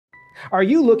Are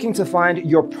you looking to find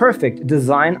your perfect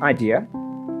design idea?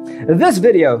 This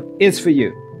video is for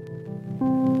you.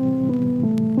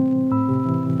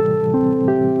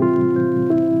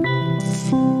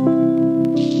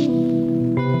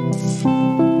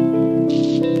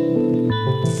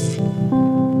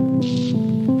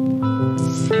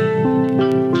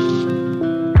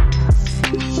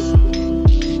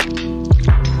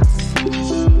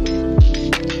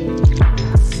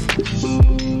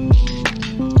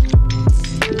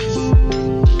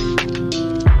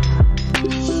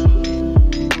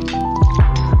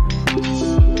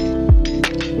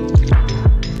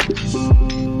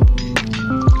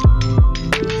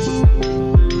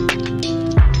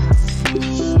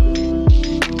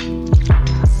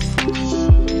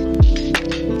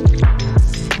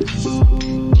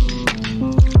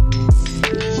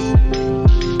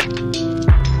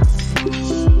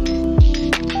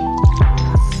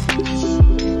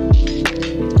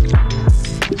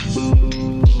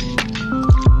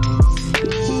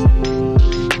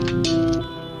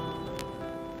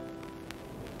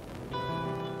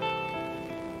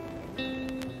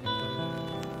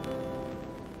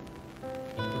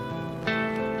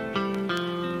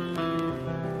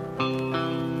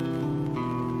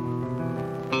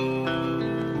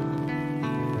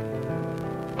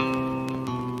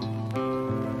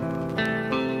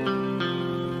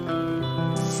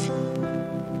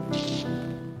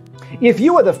 If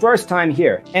you are the first time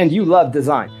here and you love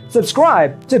design,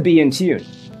 subscribe to be in tune.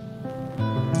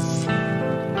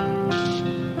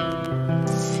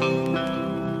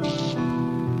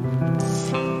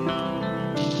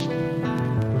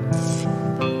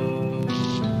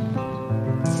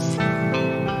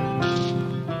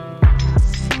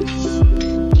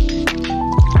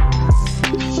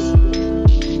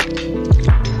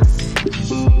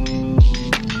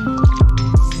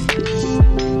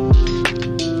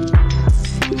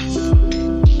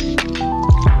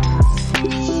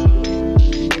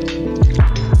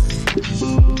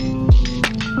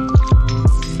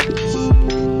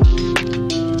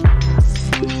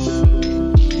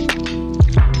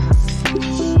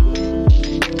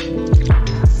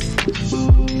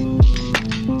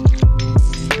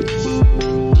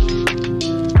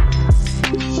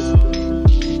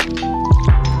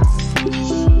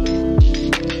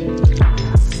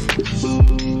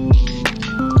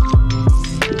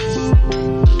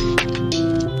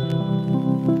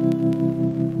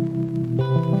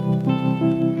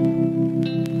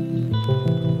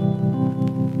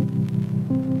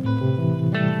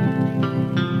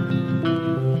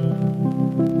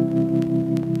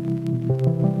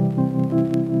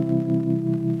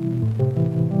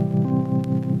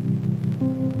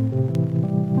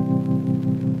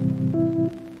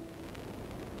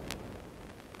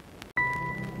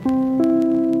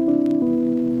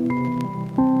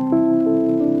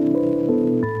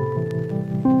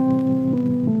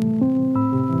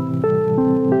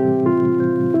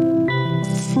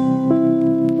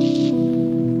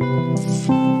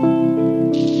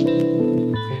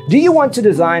 Do you want to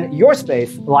design your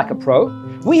space like a pro?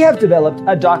 We have developed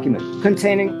a document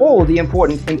containing all the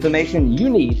important information you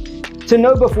need to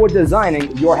know before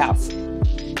designing your house.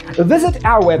 Visit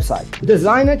our website,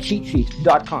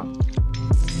 designercheatsheet.com.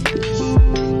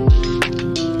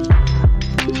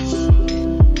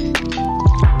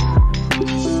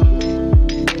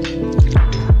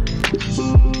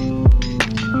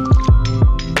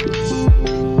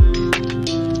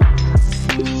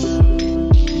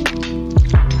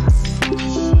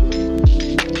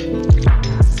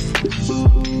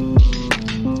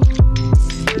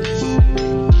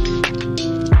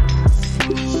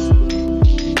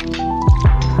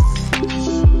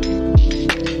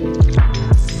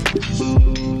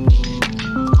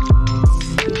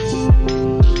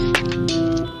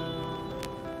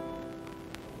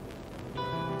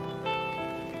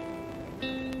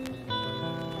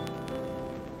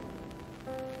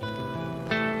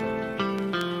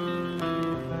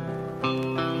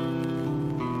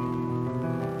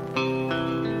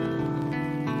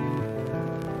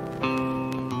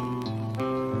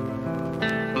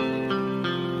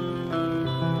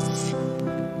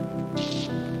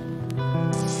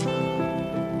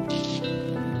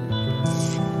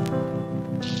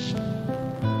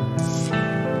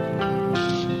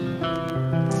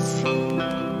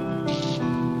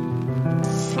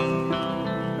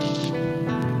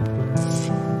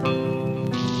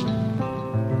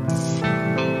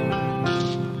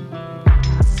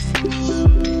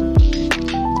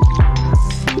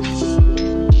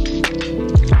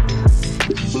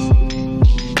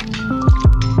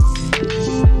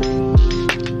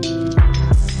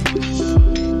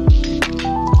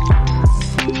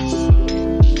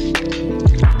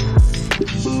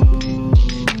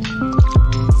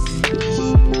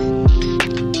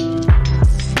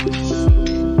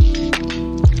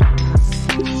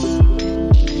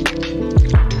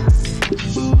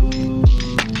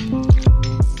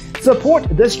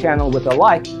 Support this channel with a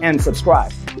like and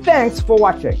subscribe. Thanks for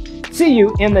watching. See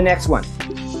you in the next one.